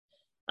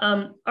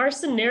Our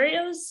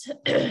scenarios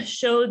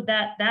showed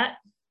that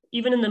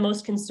even in the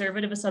most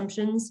conservative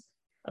assumptions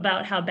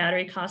about how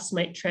battery costs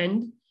might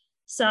trend,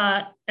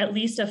 saw at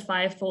least a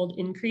 5-fold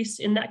increase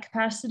in that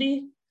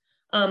capacity,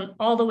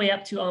 all the way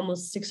up to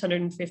almost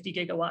 650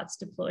 gigawatts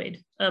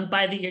deployed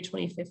by the year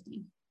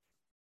 2050.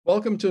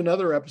 Welcome to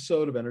another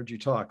episode of Energy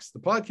Talks, the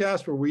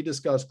podcast where we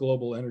discuss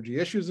global energy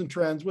issues and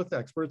trends with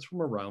experts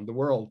from around the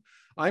world.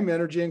 I'm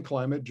energy and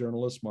climate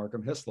journalist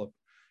Markham Hislop.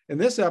 In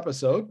this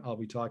episode, I'll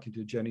be talking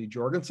to Jenny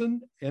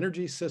Jorgensen,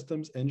 Energy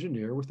Systems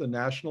Engineer with the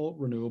National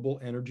Renewable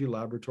Energy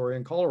Laboratory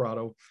in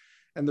Colorado,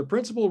 and the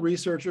principal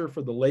researcher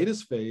for the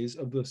latest phase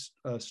of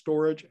the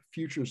Storage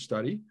Future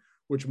Study,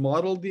 which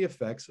modeled the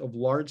effects of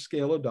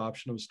large-scale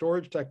adoption of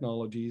storage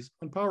technologies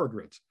on power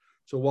grids.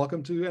 So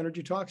welcome to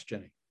Energy Talks,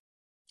 Jenny.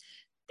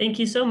 Thank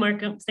you so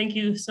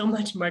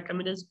much, Markham.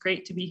 It is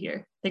great to be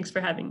here. Thanks for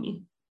having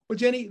me. Well,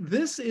 Jenny,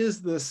 this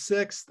is the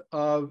sixth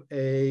of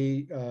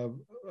a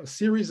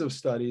series of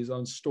studies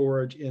on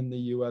storage in the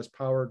U.S.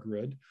 power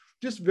grid.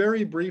 Just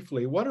very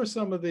briefly, what are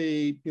some of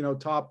the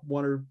top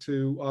one or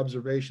two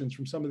observations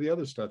from some of the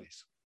other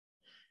studies?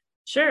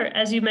 Sure.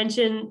 As you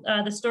mentioned,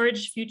 the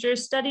Storage Future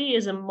Study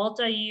is a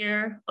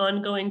multi-year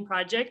ongoing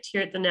project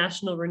here at the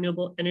National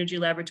Renewable Energy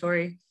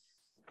Laboratory.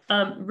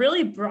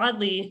 Really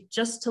broadly,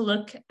 just to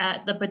look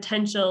at the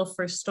potential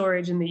for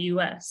storage in the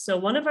US. So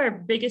one of our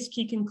biggest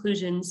key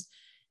conclusions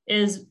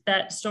is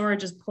that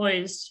storage is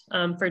poised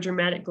for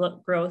dramatic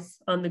growth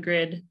on the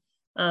grid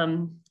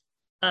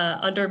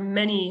under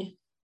many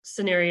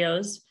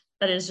scenarios.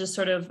 That is just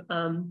sort of,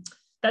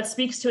 that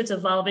speaks to its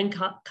evolving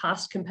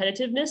cost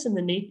competitiveness in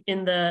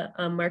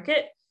the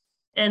market.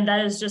 And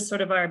that is just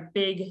sort of our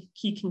big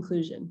key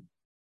conclusion.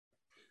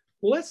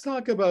 Well, let's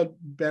talk about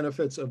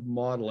benefits of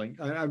modeling.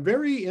 I'm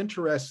very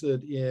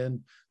interested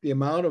in the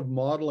amount of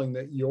modeling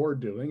that you're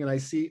doing, and I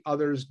see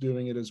others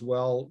doing it as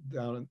well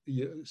down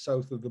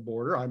south of the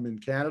border. I'm in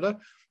Canada,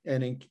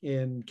 and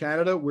in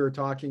Canada, we're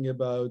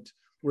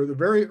the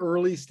very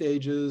early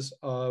stages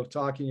of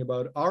talking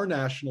about our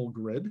national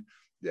grid,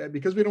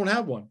 because we don't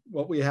have one.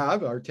 What we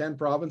have are 10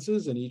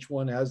 provinces, and each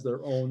one has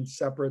their own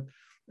separate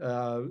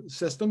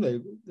system,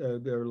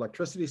 their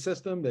electricity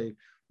system.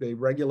 They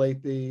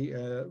regulate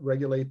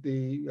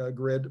the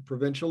grid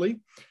provincially,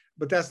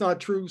 but that's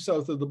not true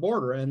south of the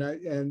border.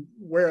 And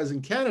whereas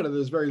in Canada,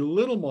 there's very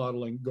little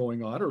modeling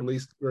going on, or at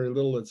least very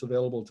little that's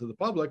available to the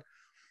public.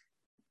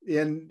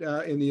 In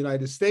the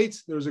United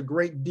States, there's a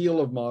great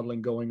deal of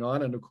modeling going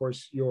on, and of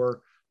course,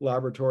 your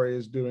laboratory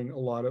is doing a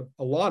lot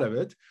of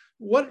it.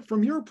 What,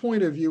 from your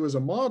point of view as a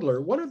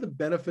modeler, what are the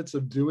benefits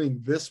of doing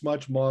this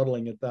much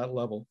modeling at that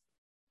level?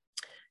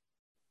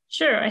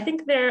 Sure, I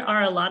think there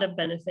are a lot of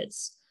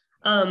benefits.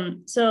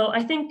 So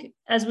I think,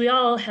 as we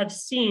all have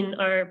seen,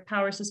 our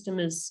power system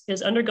is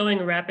undergoing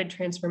a rapid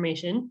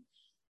transformation.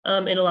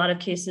 In a lot of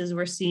cases,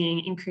 we're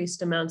seeing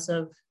increased amounts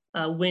of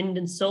wind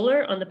and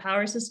solar on the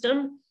power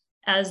system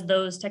as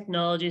those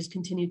technologies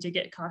continue to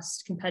get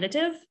cost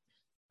competitive.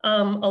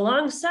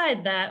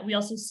 Alongside that, we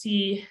also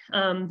see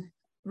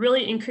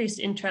really increased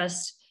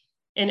interest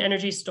in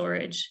energy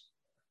storage.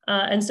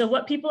 And so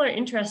what people are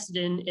interested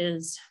in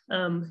is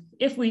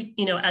if we,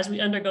 as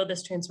we undergo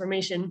this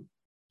transformation,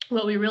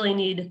 what we really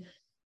need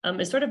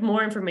is sort of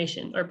more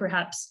information, or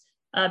perhaps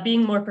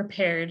being more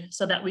prepared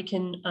so that we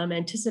can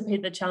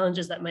anticipate the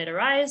challenges that might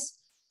arise.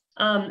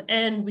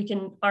 And we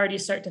can already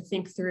start to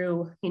think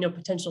through,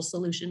 potential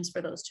solutions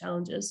for those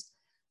challenges.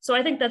 So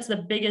I think that's the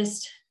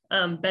biggest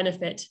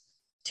benefit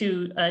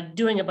to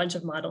doing a bunch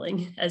of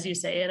modeling, as you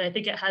say. And I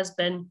think it has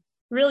been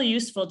really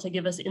useful to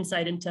give us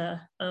insight into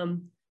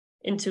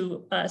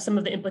some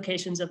of the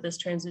implications of this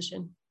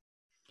transition.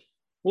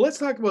 Well, let's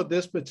talk about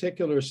this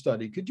particular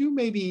study. Could you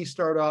maybe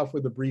start off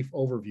with a brief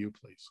overview,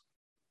 please?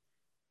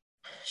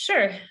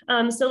 Sure.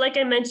 So like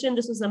I mentioned,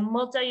 this was a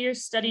multi-year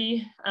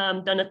study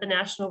done at the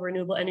National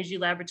Renewable Energy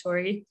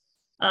Laboratory,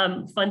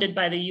 funded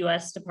by the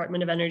US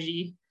Department of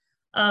Energy.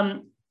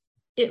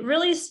 It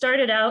really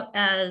started out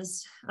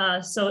as,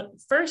 so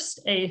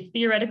first, a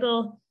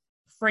theoretical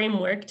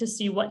framework to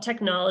see what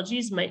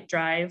technologies might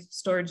drive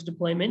storage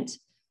deployment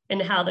and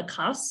how the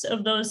costs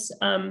of those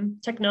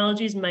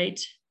technologies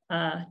might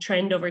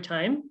trend over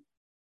time.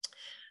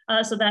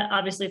 So that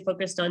obviously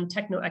focused on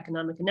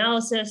techno-economic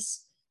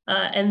analysis,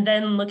 and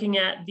then looking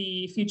at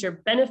the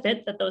future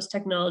benefit that those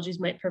technologies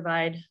might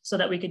provide so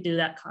that we could do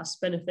that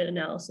cost benefit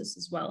analysis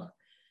as well.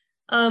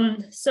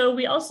 So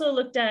we also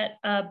looked at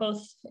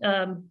both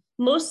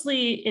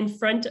mostly in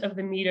front of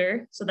the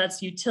meter, so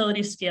that's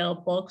utility scale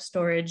bulk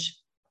storage.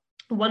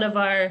 One of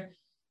our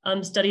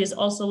studies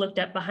also looked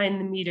at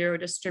behind the meter or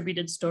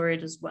distributed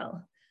storage as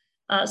well.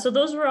 So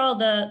those were all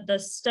the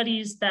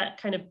studies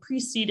that kind of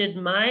preceded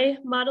my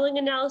modeling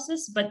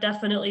analysis, but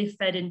definitely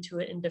fed into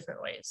it in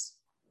different ways.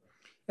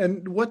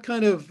 And what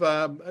kind of,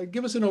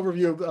 give us an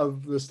overview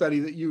of the study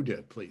that you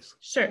did, please.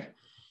 Sure.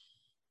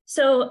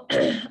 So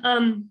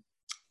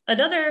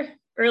another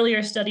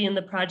earlier study in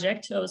the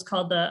project was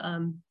called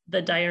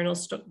the diurnal,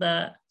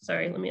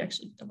 sorry, let me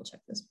actually double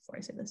check this before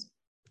I say this.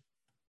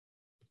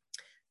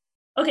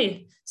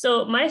 Okay,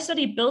 so my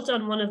study built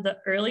on one of the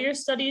earlier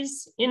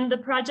studies in the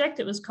project.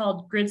 It was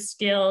called Grid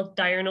Scale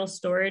Diurnal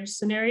Storage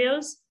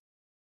Scenarios.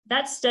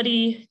 That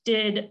study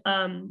did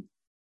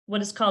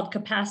what is called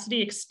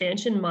capacity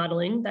expansion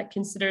modeling that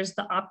considers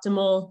the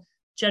optimal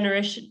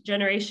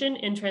generation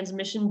and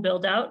transmission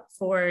build out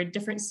for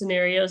different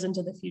scenarios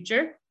into the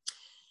future.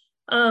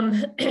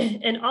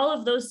 And all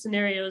of those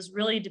scenarios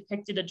really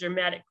depicted a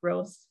dramatic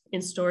growth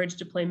in storage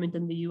deployment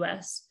in the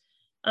US.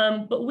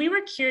 But we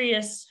were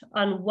curious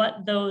on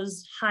what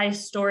those high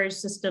storage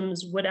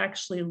systems would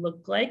actually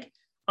look like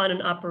on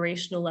an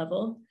operational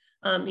level.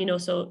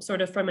 So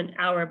sort of from an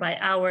hour by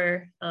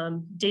hour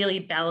daily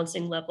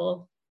balancing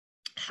level,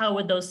 how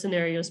would those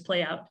scenarios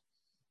play out?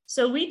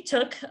 So we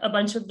took a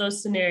bunch of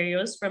those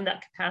scenarios from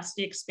that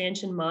capacity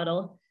expansion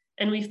model,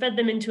 and we fed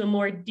them into a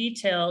more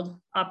detailed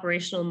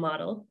operational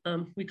model.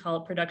 We call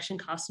it production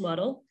cost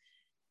model.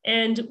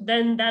 And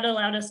then that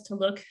allowed us to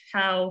look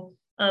how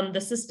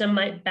the system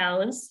might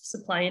balance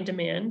supply and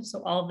demand,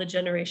 so all of the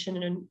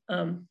generation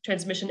and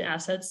transmission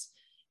assets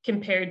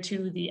compared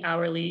to the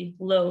hourly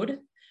load.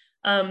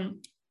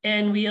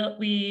 And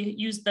we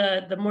used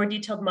the more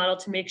detailed model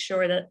to make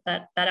sure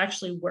that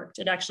actually worked.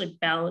 It actually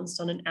balanced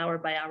on an hour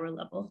by hour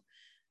level.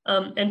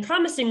 And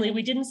promisingly,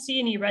 we didn't see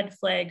any red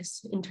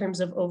flags in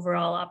terms of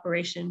overall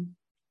operation.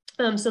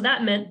 So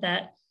that meant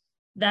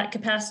that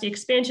capacity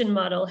expansion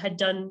model had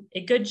done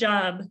a good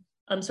job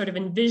sort of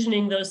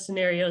envisioning those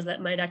scenarios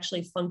that might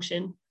actually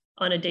function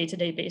on a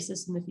day-to-day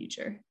basis in the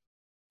future.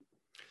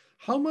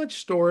 How much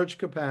storage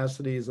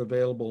capacity is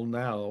available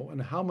now, and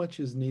how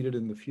much is needed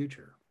in the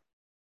future?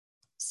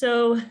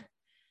 So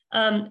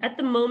at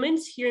the moment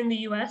here in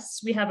the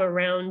US, we have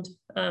around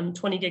 20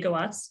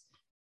 gigawatts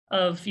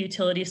of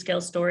utility scale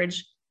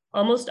storage.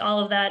 Almost all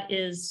of that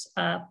is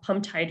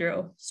pumped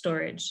hydro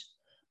storage.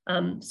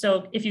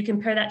 So if you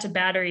compare that to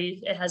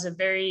battery, it has a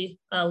very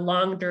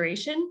long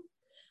duration,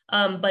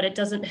 but it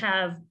doesn't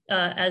have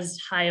as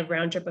high of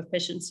round trip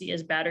efficiency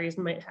as batteries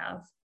might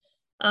have.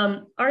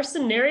 Our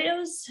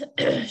scenarios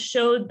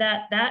showed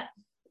that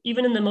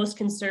even in the most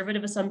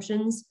conservative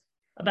assumptions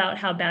about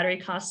how battery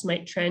costs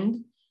might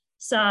trend,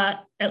 saw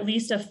at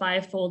least a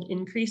 5-fold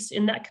increase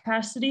in that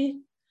capacity,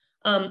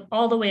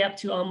 all the way up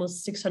to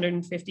almost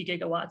 650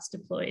 gigawatts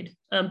deployed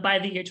by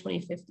the year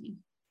 2050.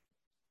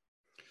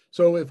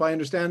 So if I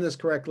understand this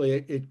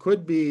correctly, it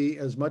could be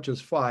as much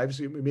as 5,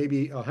 so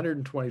maybe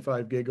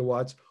 125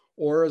 gigawatts,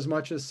 or as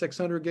much as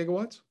 600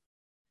 gigawatts?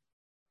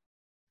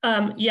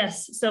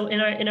 Yes. So in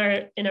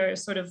our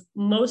sort of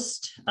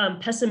most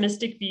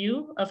pessimistic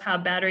view of how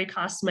battery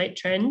costs might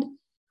trend,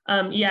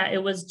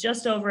 it was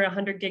just over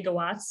 100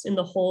 gigawatts in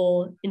the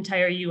whole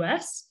entire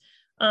US.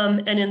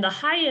 And in the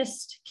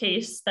highest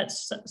case that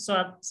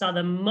saw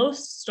the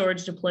most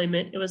storage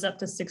deployment, it was up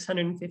to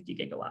 650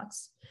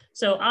 gigawatts.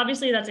 So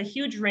obviously that's a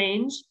huge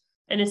range,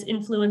 and it's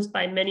influenced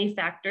by many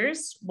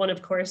factors. One,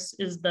 of course,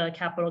 is the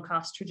capital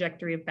cost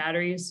trajectory of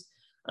batteries,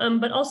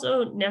 but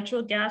also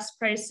natural gas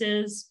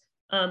prices,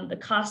 the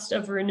cost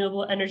of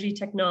renewable energy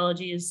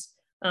technologies,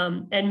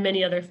 and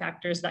many other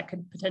factors that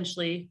could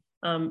potentially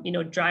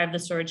drive the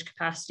storage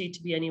capacity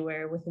to be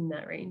anywhere within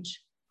that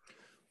range.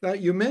 Now,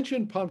 you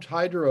mentioned pumped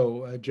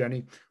hydro,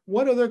 Jenny.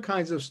 What other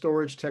kinds of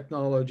storage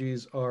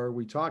technologies are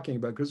we talking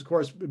about? Because, of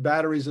course,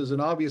 batteries is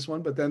an obvious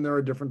one, but then there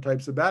are different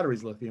types of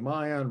batteries, lithium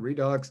ion,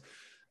 redox,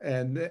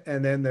 and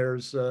then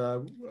there's,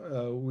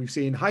 we've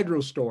seen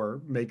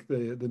Hydrostor make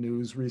the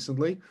news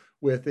recently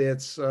with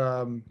its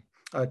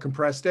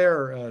compressed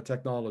air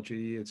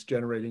technology. It's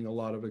generating a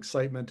lot of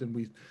excitement,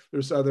 and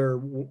there's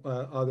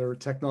other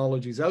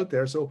technologies out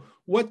there. So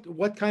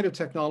what kind of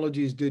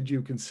technologies did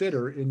you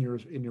consider in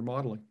your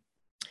modeling?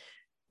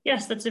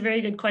 Yes, that's a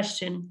very good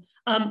question.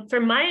 For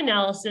my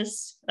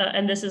analysis,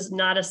 and this is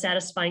not a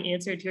satisfying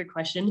answer to your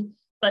question,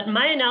 but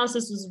my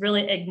analysis was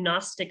really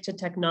agnostic to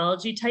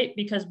technology type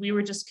because we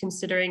were just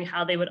considering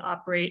how they would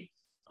operate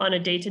on a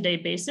day-to-day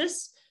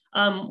basis,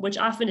 which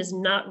often is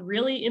not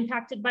really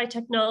impacted by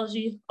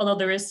technology, although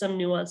there is some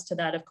nuance to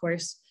that, of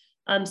course.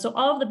 So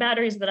all of the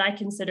batteries that I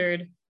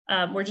considered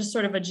were just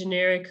sort of a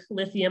generic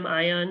lithium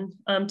ion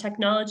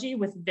technology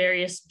with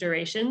various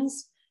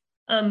durations.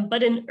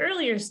 But in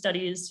earlier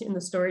studies in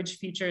the storage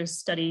futures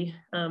study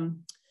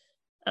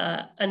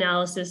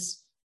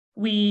analysis,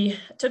 we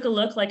took a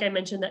look, like I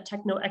mentioned, that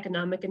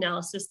techno-economic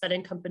analysis that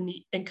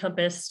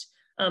encompassed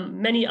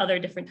many other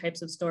different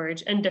types of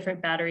storage and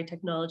different battery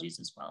technologies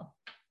as well.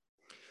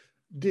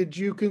 Did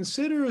you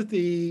consider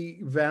the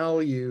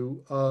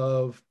value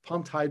of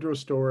pumped hydro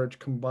storage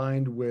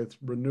combined with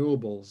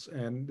renewables?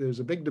 And there's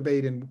a big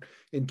debate in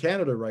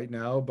Canada right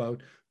now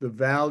about the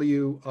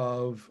value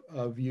of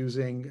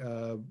using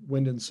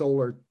wind and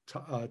solar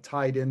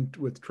tied in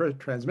with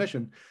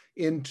transmission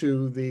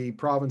into the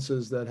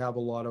provinces that have a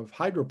lot of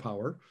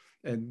hydropower,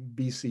 and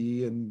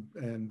BC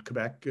and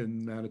Quebec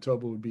and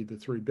Manitoba would be the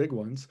three big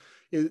ones.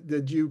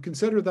 Did you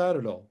consider that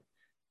at all?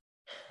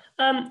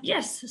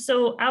 Yes,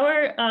 so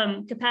our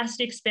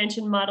capacity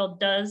expansion model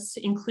does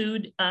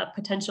include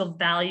potential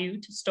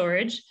value to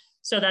storage.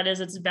 So that is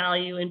its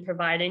value in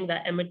providing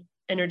that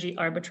energy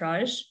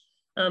arbitrage.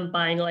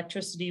 buying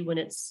electricity when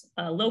it's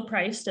low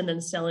priced and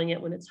then selling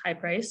it when it's high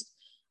priced.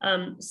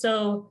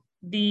 So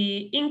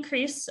the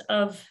increase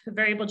of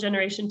variable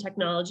generation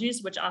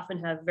technologies, which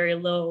often have very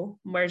low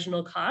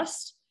marginal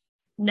cost,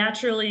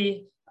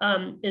 naturally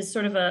is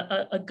sort of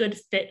a good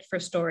fit for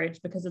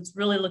storage because it's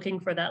really looking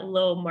for that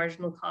low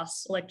marginal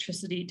cost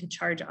electricity to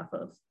charge off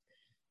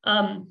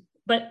of.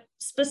 But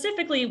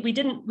specifically, we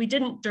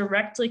didn't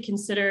directly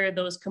consider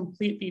those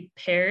completely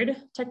paired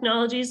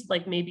technologies,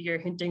 like maybe you're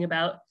hinting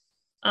about,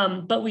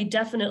 but we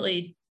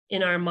definitely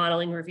in our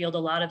modeling revealed a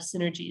lot of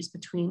synergies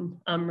between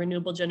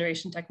renewable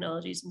generation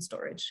technologies and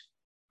storage,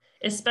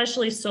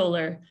 especially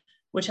solar,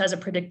 which has a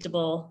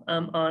predictable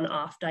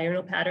on-off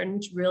diurnal pattern,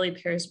 which really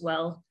pairs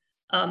well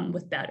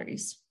with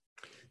batteries.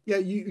 Yeah,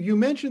 you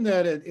mentioned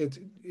that it's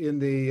in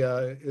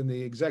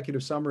the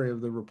executive summary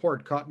of the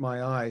report caught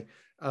my eye.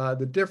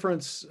 The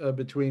difference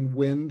between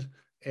wind,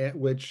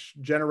 which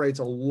generates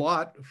a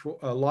lot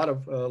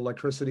of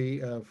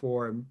electricity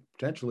for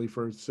potentially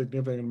for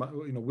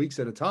significant weeks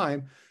at a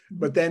time,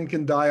 but then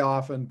can die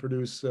off and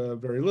produce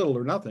very little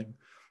or nothing,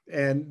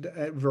 and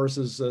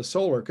versus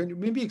solar. Can you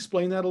maybe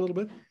explain that a little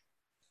bit?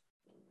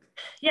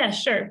 Yeah,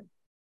 sure.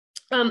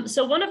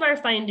 So one of our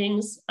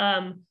findings,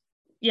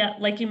 yeah,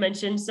 like you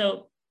mentioned,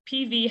 so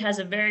PV has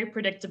a very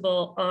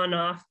predictable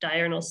on-off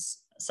diurnal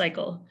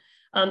cycle.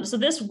 So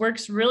this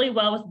works really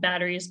well with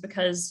batteries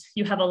because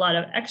you have a lot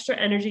of extra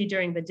energy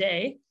during the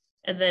day.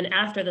 And then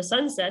after the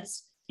sun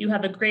sets, you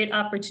have a great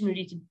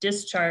opportunity to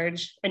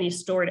discharge any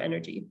stored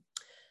energy.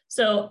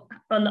 So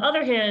on the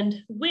other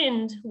hand,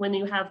 wind, when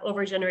you have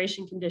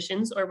overgeneration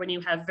conditions or when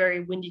you have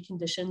very windy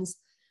conditions,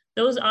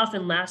 those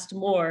often last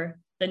more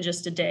than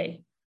just a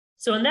day.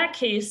 So in that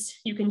case,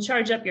 you can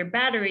charge up your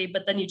battery,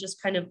 but then you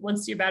just kind of,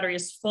 once your battery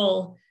is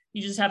full,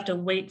 you just have to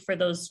wait for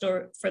those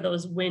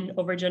wind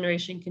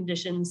overgeneration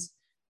conditions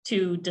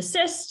to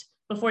desist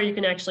before you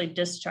can actually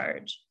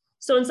discharge.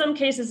 So in some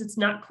cases, it's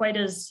not quite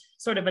as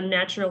sort of a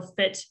natural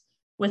fit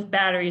with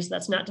batteries.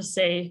 That's not to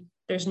say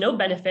there's no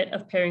benefit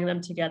of pairing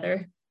them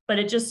together, but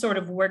it just sort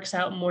of works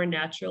out more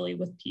naturally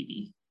with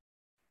PV.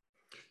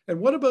 And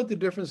what about the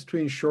difference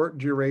between short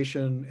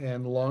duration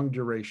and long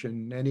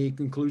duration? Any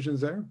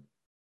conclusions there?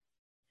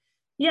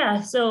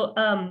 Yeah, so,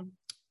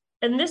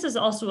 and this is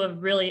also a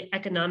really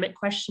economic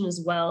question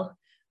as well.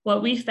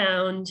 What we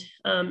found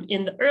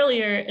in the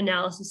earlier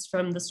analysis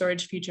from the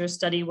Storage Future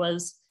study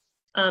was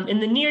in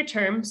the near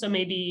term, so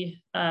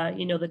maybe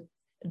the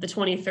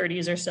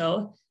 2030s or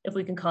so, if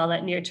we can call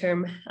that near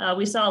term,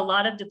 we saw a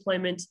lot of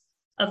deployment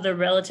of the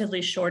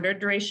relatively shorter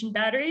duration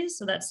batteries.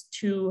 So that's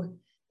 2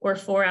 or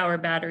 4 hour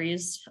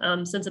batteries,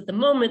 since at the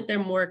moment they're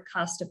more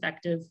cost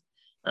effective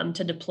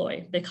to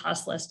deploy. They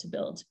cost less to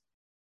build.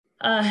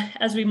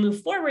 As we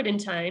move forward in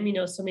time,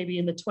 so maybe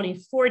in the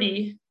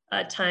 2040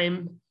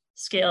 time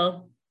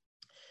scale,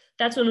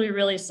 that's when we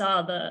really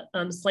saw the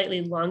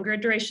slightly longer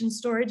duration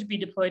storage be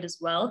deployed as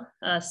well,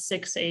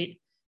 6,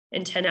 8,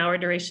 and 10 hour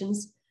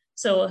durations.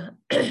 So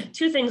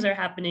 2 things are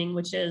happening,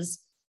 which is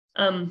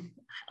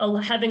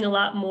having a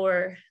lot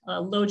more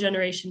low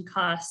generation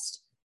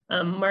cost,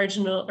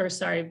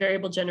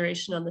 variable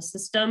generation on the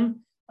system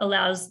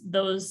allows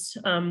those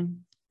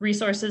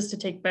resources to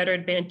take better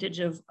advantage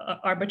of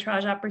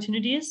arbitrage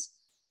opportunities,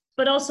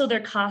 but also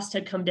their cost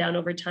had come down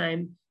over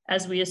time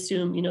as we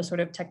assume, sort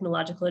of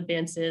technological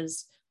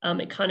advances,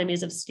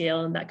 economies of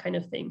scale and that kind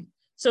of thing.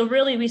 So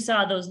really we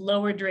saw those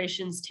lower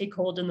durations take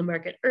hold in the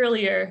market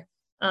earlier,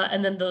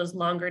 and then those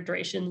longer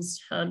durations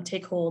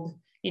take hold,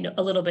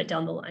 a little bit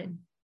down the line.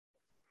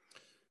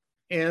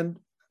 And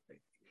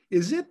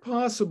is it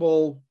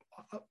possible,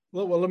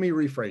 well, let me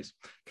rephrase.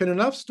 Can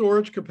enough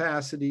storage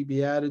capacity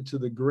be added to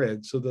the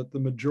grid so that the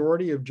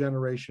majority of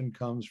generation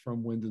comes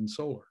from wind and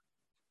solar?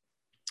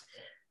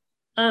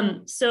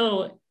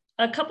 So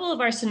a couple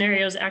of our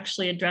scenarios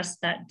actually address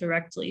that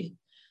directly.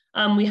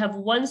 We have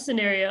one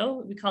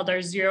scenario we called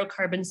our zero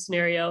carbon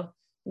scenario,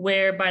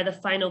 where by the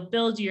final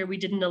build year, we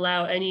didn't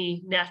allow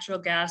any natural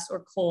gas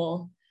or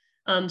coal.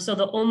 So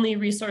the only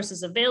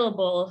resources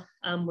available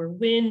were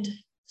wind,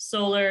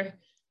 solar,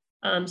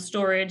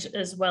 storage,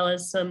 as well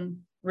as some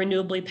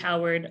renewably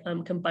powered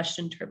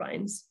combustion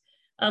turbines.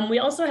 We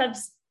also have,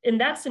 in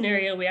that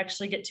scenario, we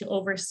actually get to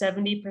over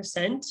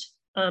 70%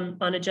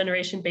 on a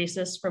generation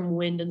basis from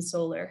wind and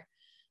solar,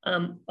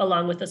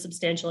 along with a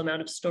substantial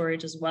amount of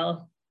storage as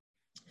well.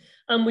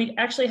 We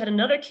actually had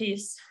another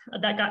case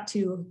that got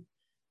to,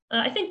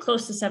 I think,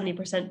 close to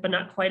 70%, but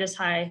not quite as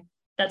high,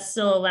 that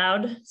still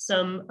allowed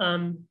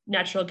some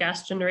natural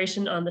gas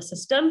generation on the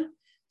system.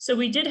 So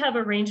we did have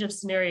a range of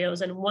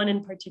scenarios, and one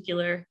in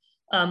particular,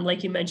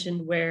 like you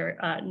mentioned, where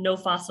no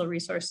fossil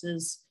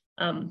resources,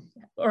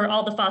 or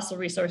all the fossil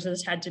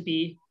resources had to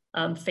be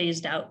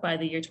phased out by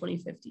the year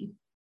 2050.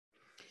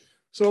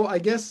 So I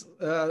guess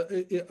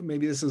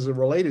maybe this is a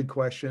related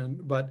question,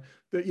 but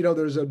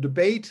there's a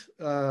debate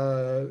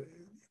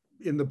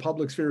in the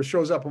public sphere,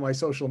 shows up on my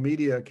social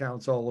media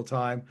accounts all the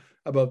time,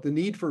 about the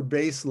need for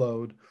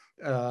baseload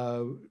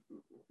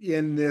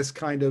in this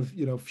kind of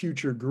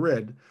future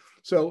grid.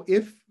 So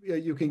if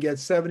you can get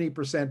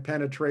 70%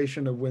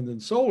 penetration of wind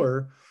and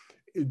solar,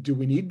 do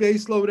we need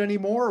base load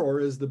anymore, or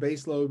is the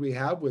base load we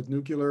have with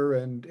nuclear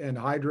and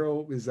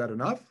hydro, is that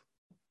enough?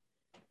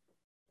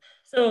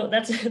 So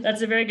that's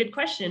a very good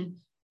question.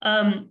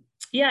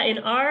 Yeah, in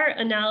our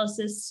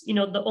analysis,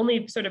 the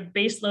only sort of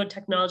base load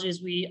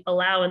technologies we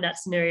allow in that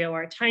scenario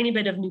are a tiny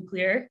bit of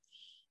nuclear,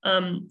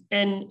 and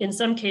in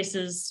some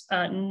cases,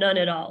 none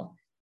at all.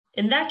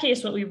 In that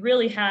case, what we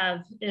really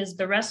have is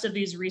the rest of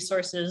these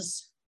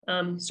resources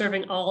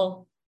serving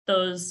all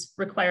those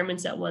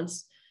requirements at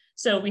once.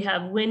 So we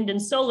have wind and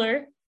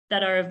solar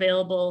that are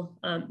available,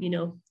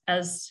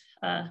 as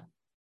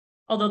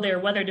although they're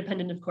weather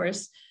dependent, of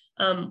course.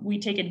 We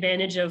take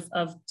advantage of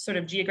sort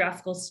of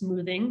geographical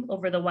smoothing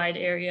over the wide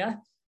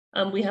area.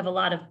 We have a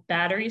lot of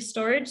battery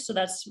storage, so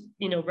that's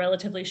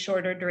relatively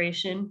shorter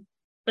duration.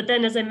 But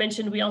then, as I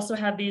mentioned, we also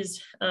have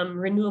these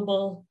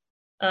renewable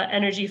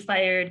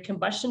energy-fired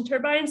combustion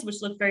turbines,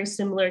 which look very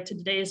similar to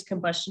today's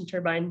combustion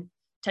turbine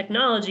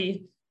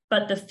technology,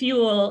 but the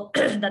fuel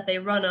that they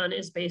run on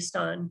is based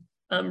on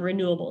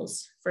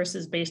renewables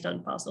versus based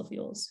on fossil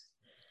fuels.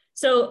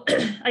 So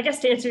I guess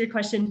to answer your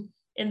question,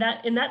 in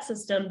that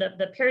system,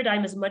 the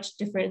paradigm is much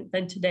different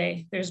than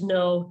today. There's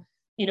no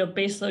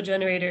baseload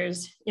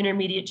generators,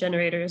 intermediate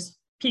generators,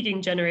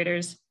 peaking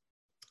generators.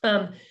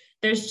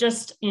 There's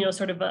just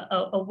sort of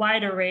a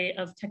wide array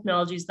of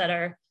technologies that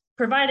are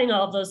providing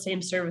all of those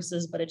same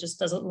services, but it just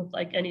doesn't look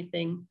like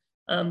anything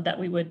that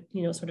we would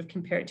sort of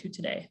compare it to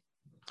today.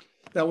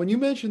 Now, when you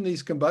mentioned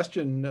these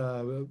combustion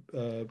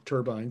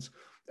turbines,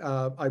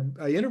 I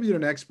interviewed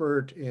an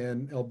expert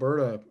in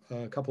Alberta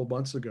a couple of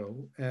months ago,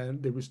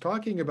 and it was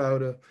talking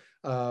about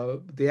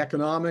the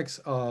economics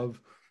of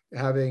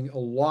having a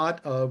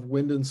lot of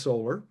wind and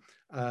solar,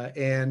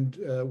 and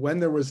when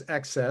there was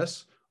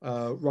excess,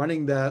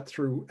 running that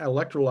through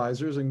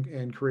electrolyzers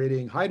and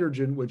creating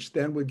hydrogen, which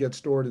then would get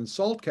stored in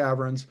salt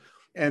caverns.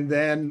 And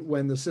then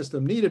when the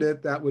system needed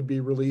it, that would be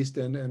released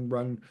and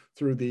run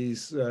through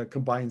these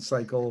combined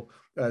cycle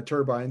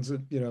turbines.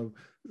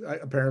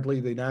 Apparently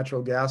the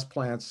natural gas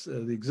plants,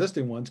 the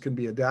existing ones, can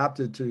be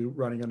adapted to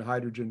running on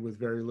hydrogen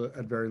with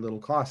at very little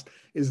cost.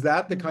 Is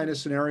that the kind of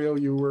scenario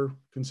you were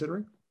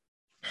considering?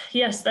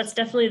 Yes, that's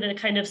definitely the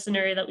kind of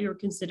scenario that we were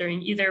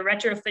considering, either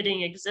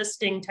retrofitting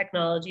existing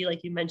technology,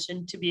 like you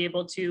mentioned, to be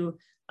able to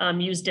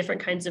use different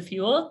kinds of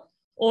fuel,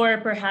 or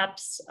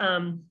perhaps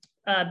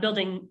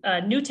building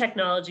new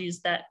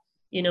technologies that,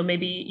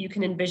 maybe you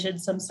can envision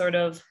some sort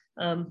of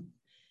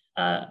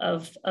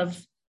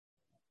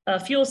a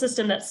fuel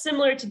system that's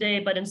similar today,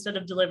 but instead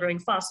of delivering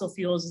fossil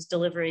fuels, is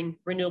delivering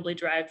renewably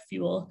derived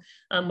fuel,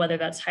 whether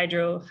that's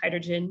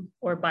hydrogen,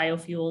 or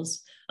biofuels,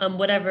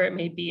 whatever it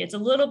may be. It's a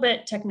little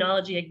bit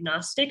technology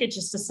agnostic. It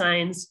just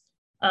assigns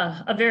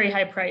a very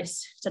high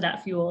price to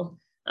that fuel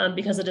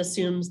because it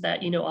assumes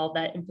that all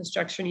that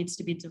infrastructure needs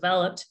to be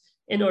developed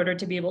in order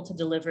to be able to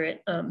deliver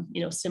it,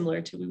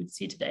 similar to what we would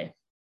see today.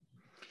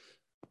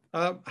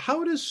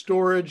 How does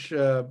storage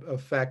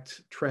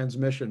affect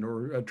transmission,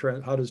 or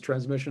how does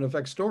transmission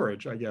affect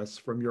storage, I guess,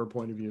 from your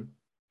point of view?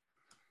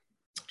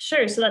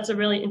 Sure, so that's a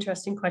really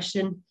interesting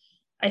question.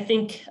 I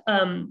think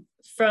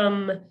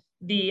from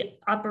the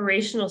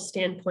operational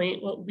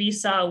standpoint, what we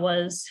saw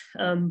was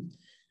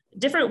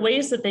different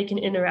ways that they can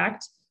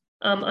interact.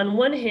 On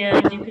one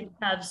hand, you could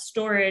have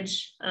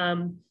storage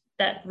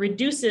that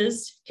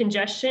reduces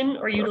congestion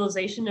or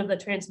utilization of the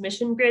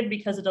transmission grid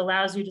because it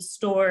allows you to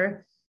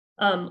store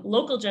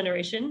local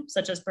generation,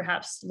 such as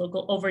perhaps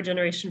local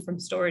overgeneration from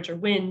storage or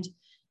wind,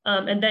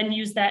 and then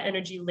use that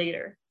energy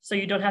later. So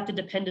you don't have to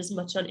depend as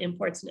much on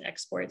imports and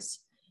exports.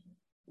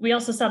 We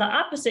also saw the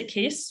opposite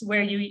case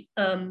where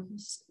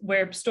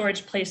where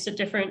storage placed at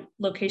different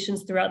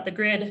locations throughout the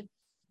grid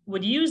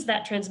would use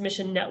that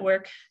transmission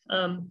network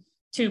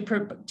to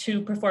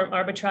perform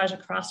arbitrage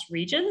across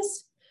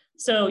regions.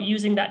 So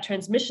using that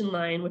transmission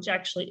line, which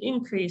actually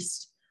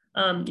increased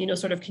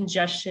sort of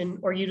congestion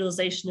or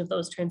utilization of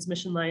those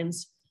transmission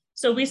lines.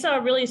 So we saw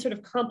a really sort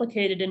of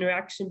complicated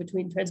interaction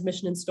between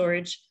transmission and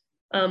storage,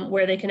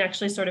 where they can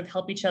actually sort of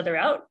help each other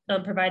out,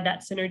 provide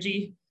that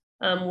synergy,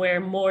 where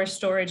more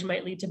storage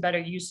might lead to better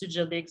usage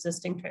of the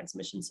existing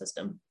transmission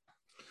system.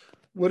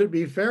 Would it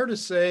be fair to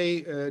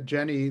say,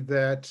 Jenny,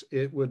 that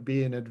it would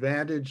be an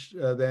advantage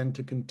then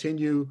to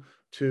continue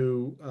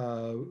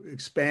to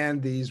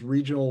expand these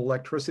regional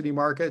electricity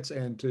markets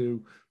and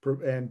to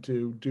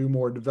do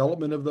more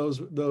development of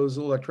those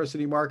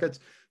electricity markets,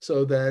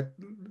 so that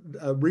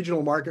a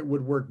regional market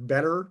would work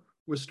better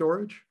with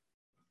storage?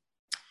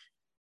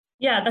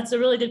 Yeah, that's a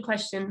really good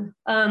question.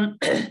 Yeah,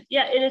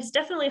 and it's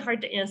definitely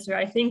hard to answer.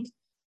 I think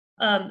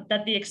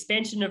that the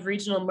expansion of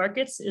regional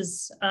markets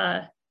is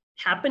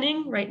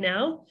happening right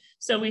now.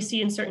 So we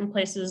see in certain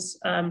places,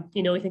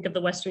 we think of the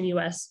Western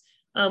US,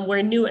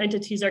 where new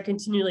entities are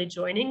continually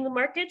joining the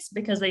markets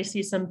because they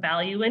see some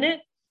value in it.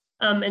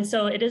 And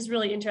so it is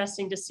really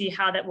interesting to see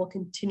how that will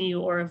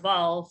continue or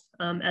evolve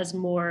as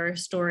more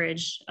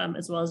storage,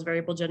 as well as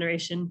variable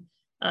generation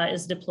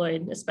is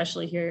deployed,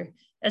 especially here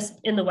as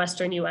in the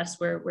Western US,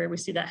 where we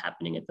see that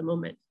happening at the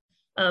moment.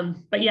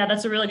 But yeah,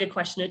 that's a really good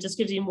question. It just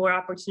gives you more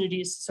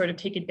opportunities to sort of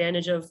take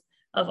advantage of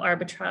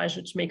arbitrage,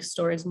 which makes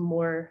stores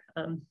more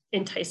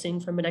enticing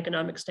from an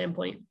economic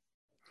standpoint.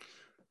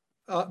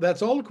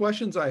 That's all the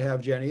questions I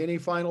have, Jenny. Any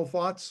final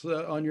thoughts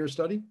on your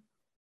study?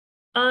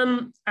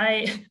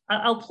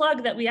 I'll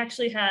plug that we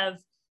actually have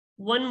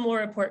one more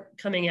report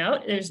coming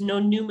out. There's no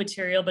new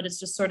material, but it's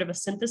just sort of a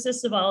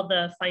synthesis of all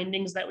the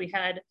findings that we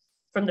had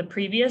from the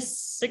previous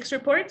 6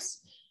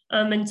 reports.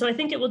 And so I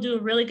think it will do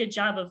a really good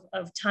job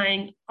of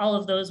tying all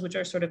of those, which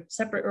are sort of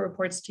separate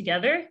reports,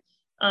 together,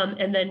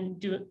 and then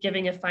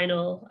giving a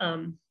final,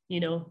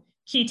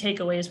 key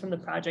takeaways from the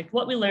project,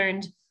 what we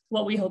learned,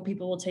 what we hope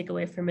people will take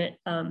away from it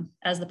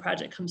as the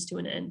project comes to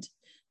an end.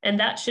 And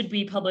that should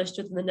be published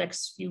within the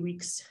next few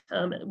weeks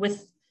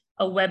with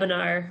a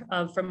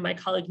webinar from my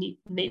colleague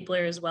Nate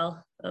Blair as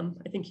well.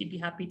 I think he'd be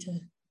happy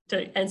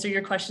to answer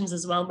your questions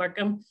as well,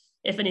 Markham,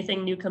 if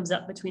anything new comes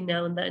up between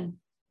now and then.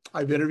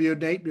 I've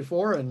interviewed Nate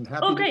before and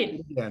happy to do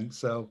it again.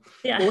 So,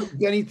 yeah. Well,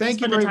 Jenny, thank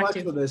you very much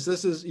for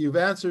this. You've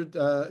answered,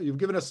 you've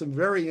given us some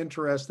very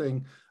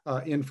interesting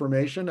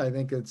information. I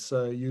think it's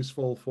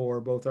useful for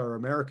both our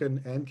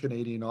American and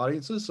Canadian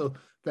audiences. So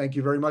thank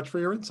you very much for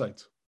your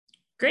insights.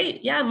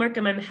 Great. Yeah,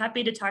 Markham, I'm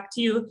happy to talk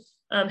to you.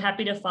 I'm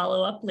happy to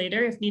follow up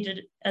later if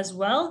needed as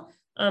well.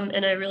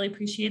 And I really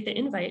appreciate the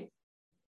invite.